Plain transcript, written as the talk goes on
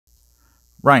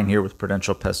Ryan here with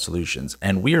Prudential Pest Solutions,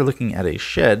 and we are looking at a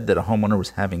shed that a homeowner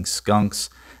was having skunks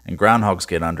and groundhogs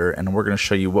get under, and we're going to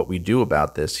show you what we do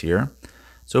about this here.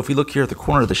 So if we look here at the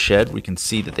corner of the shed, we can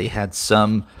see that they had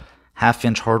some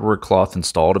half-inch hardware cloth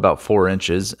installed, about 4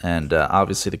 inches, and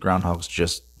obviously the groundhogs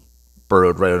just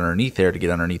burrowed right underneath there to get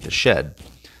underneath the shed.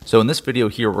 So in this video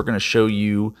here, we're going to show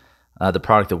you the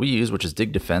product that we use, which is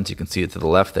Dig Defense. You can see it to the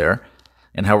left there,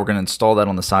 and how we're going to install that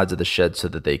on the sides of the shed so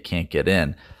that they can't get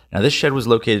in. Now, this shed was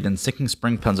located in Sinking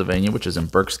Spring, Pennsylvania, which is in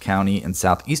Berks County in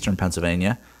southeastern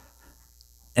Pennsylvania.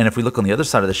 And if we look on the other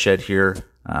side of the shed here,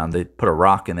 they put a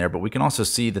rock in there, but we can also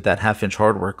see that that half-inch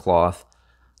hardware cloth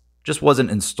just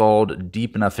wasn't installed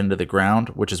deep enough into the ground,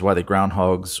 which is why the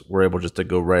groundhogs were able just to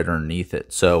go right underneath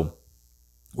it. So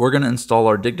we're going to install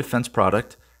our Dig Defense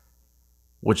product,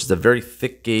 which is a very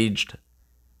thick-gauged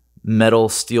metal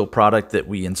steel product that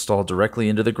we install directly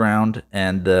into the ground,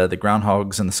 and the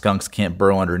groundhogs and the skunks can't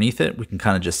burrow underneath it. We can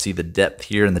kind of just see the depth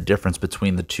here and the difference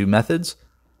between the two methods.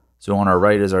 So on our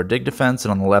right is our Dig Defense,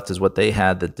 and on the left is what they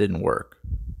had that didn't work.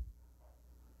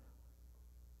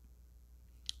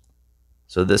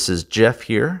 So this is Jeff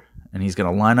here, and he's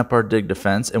going to line up our Dig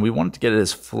Defense, and we want to get it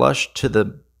as flush to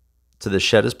the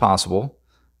shed as possible.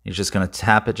 He's just going to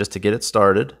tap it just to get it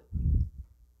started.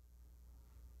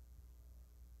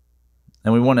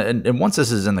 And we want to, and once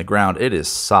this is in the ground, it is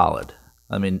solid.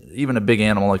 I mean, even a big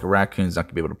animal like a raccoon is not going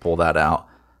to be able to pull that out.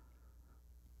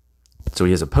 So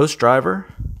he has a post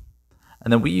driver,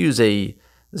 and then we use this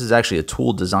is actually a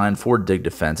tool designed for Dig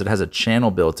Defense. It has a channel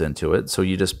built into it, so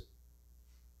you just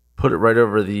put it right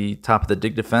over the top of the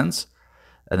Dig Defense,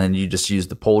 and then you just use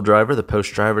the pole driver, the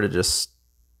post driver, to just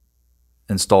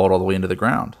install it all the way into the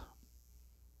ground.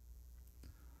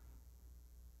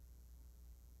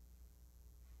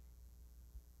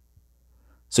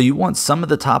 So you want some of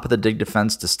the top of the Dig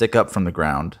Defense to stick up from the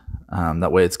ground.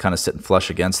 That way it's kind of sitting flush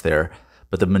against there.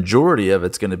 But the majority of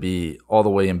it's going to be all the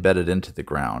way embedded into the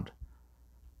ground.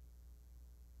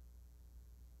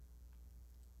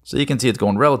 So you can see it's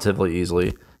going relatively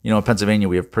easily. You know, in Pennsylvania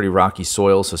we have pretty rocky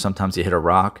soil, so sometimes you hit a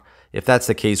rock. If that's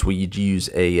the case, we use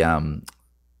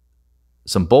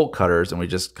some bolt cutters, and we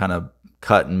just kind of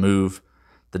cut and move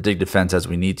the Dig Defense as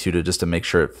we need to just to make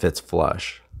sure it fits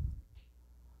flush.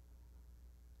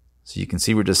 So you can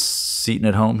see we're just seating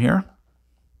it home here.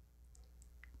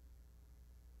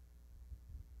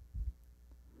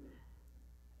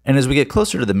 And as we get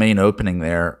closer to the main opening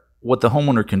there, what the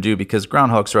homeowner can do, because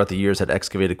groundhogs throughout the years had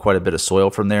excavated quite a bit of soil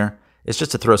from there, is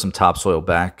just to throw some topsoil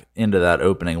back into that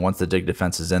opening once the Dig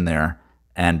Defense is in there,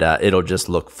 and it'll just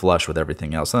look flush with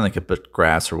everything else. And then they can put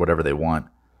grass or whatever they want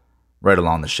right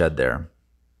along the shed there.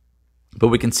 But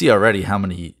we can see already how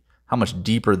much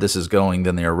deeper this is going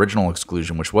than the original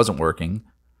exclusion, which wasn't working.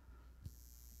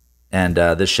 And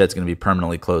this shed's going to be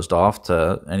permanently closed off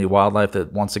to any wildlife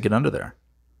that wants to get under there.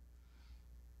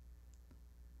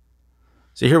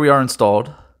 So here we are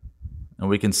installed, and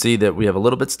we can see that we have a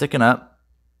little bit sticking up,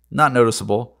 not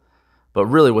noticeable, but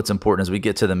really what's important is we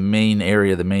get to the main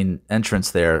area, the main entrance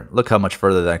there. Look how much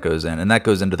further that goes in, and that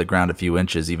goes into the ground a few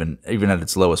inches, even at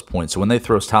its lowest point. So when they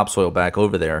throw topsoil back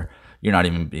over there, you're not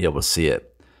even be able to see it.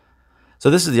 So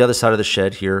this is the other side of the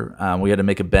shed here. We had to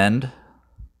make a bend.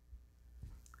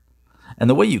 And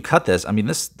the way you cut this, I mean,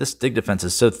 this Dig Defense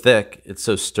is so thick, it's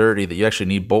so sturdy that you actually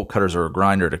need bolt cutters or a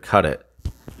grinder to cut it,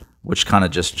 which kind of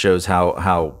just shows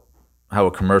how a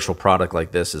commercial product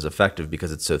like this is effective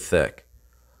because it's so thick.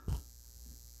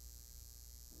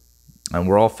 And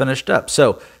we're all finished up.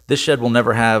 So this shed will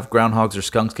never have groundhogs or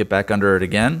skunks get back under it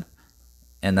again.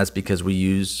 And that's because we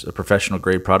use a professional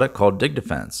grade product called Dig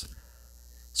Defense.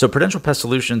 So Prudential Pest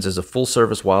Solutions is a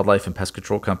full-service wildlife and pest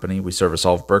control company. We service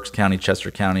all of Berks County,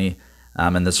 Chester County,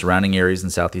 and the surrounding areas in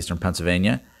southeastern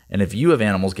Pennsylvania. And if you have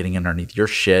animals getting underneath your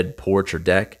shed, porch, or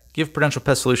deck, give Prudential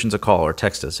Pest Solutions a call or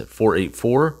text us at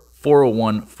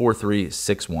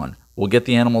 484-401-4361. We'll get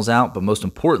the animals out, but most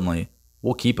importantly,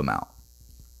 we'll keep them out.